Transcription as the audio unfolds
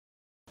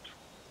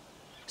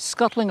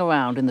Scuttling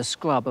around in the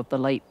scrub of the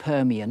late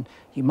Permian,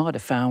 you might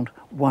have found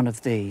one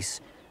of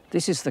these.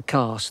 This is the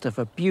cast of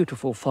a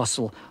beautiful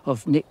fossil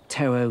of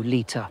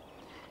Nycterolita.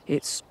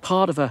 It's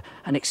part of an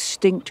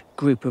extinct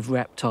group of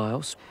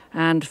reptiles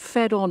and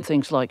fed on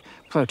things like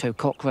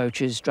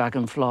proto-cockroaches,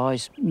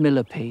 dragonflies,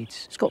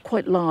 millipedes. It's got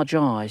quite large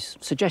eyes,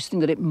 suggesting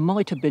that it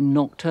might have been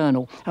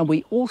nocturnal, and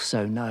we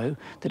also know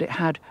that it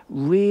had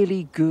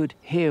really good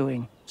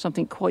hearing,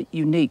 something quite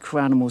unique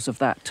for animals of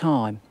that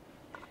time.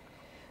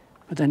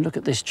 But then look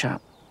at this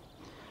chap.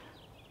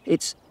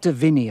 It's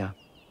Davinia.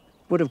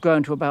 Would have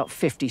grown to about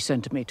 50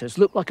 centimetres,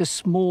 looked like a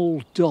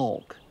small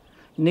dog.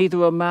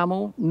 Neither a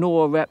mammal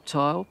nor a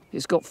reptile.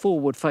 It's got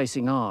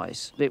forward-facing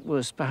eyes. It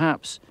was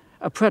perhaps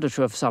a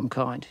predator of some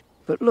kind.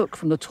 But look,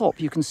 from the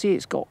top you can see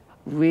it's got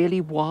really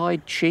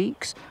wide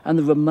cheeks, and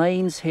the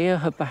remains here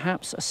have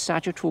perhaps a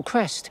sagittal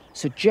crest,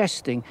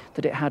 suggesting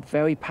that it had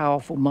very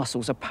powerful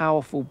muscles, a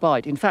powerful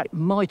bite. In fact,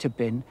 might have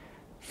been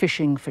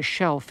fishing for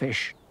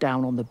shellfish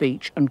down on the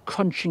beach and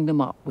crunching them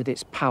up with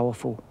its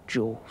powerful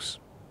jaws.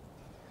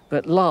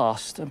 But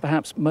last, and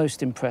perhaps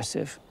most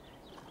impressive,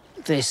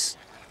 this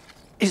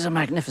is a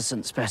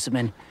magnificent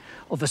specimen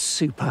of a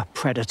super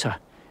predator,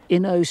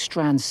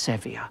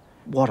 Inostransevia.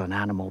 What an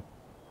animal.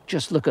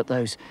 Just look at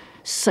those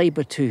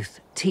saber-toothed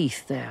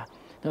teeth there.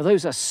 Now,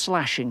 those are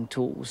slashing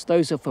tools.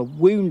 Those are for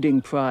wounding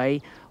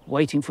prey,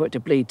 waiting for it to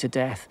bleed to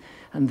death,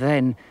 and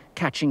then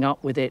catching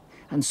up with it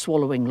and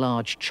swallowing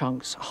large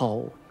chunks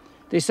whole.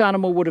 This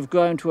animal would have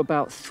grown to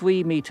about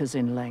 3 meters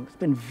in length,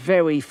 been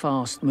very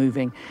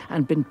fast-moving,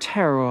 and been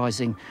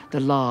terrorizing the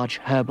large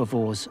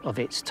herbivores of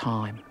its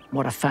time.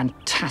 What a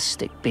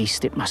fantastic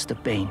beast it must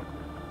have been.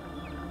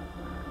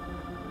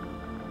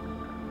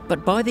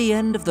 But by the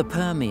end of the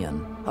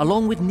Permian,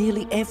 along with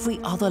nearly every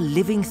other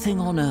living thing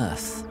on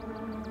Earth,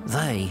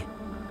 they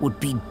would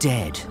be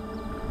dead.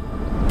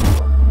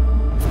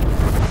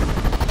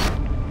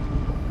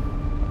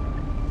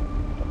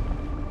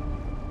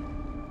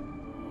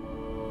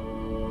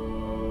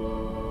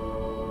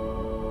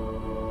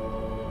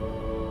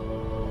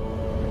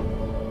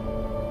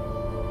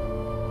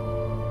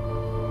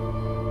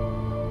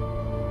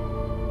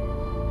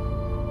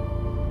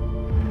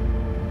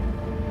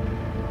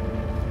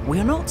 We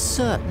are not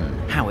certain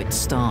how it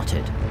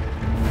started,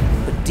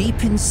 but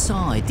deep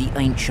inside the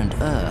ancient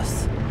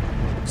Earth,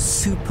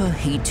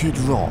 superheated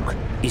rock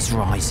is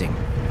rising,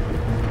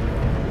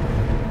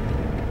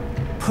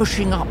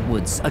 pushing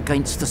upwards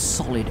against the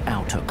solid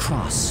outer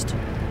crust,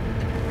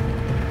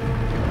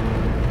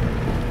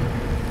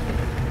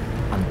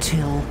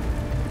 until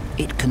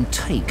it can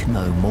take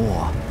no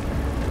more.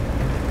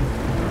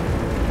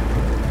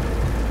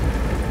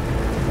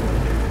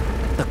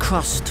 The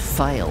crust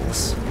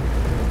fails.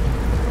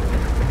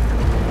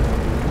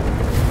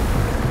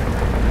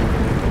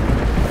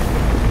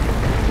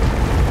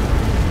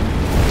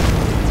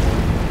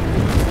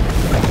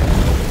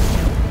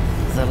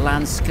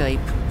 Landscape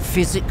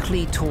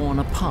physically torn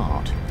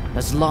apart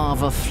as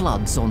lava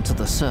floods onto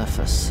the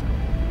surface,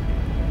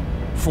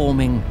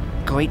 forming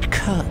great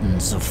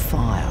curtains of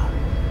fire.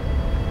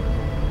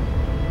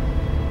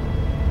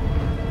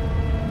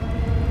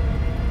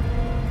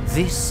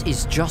 This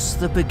is just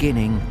the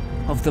beginning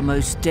of the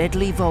most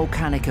deadly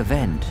volcanic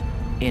event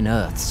in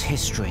Earth's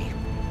history.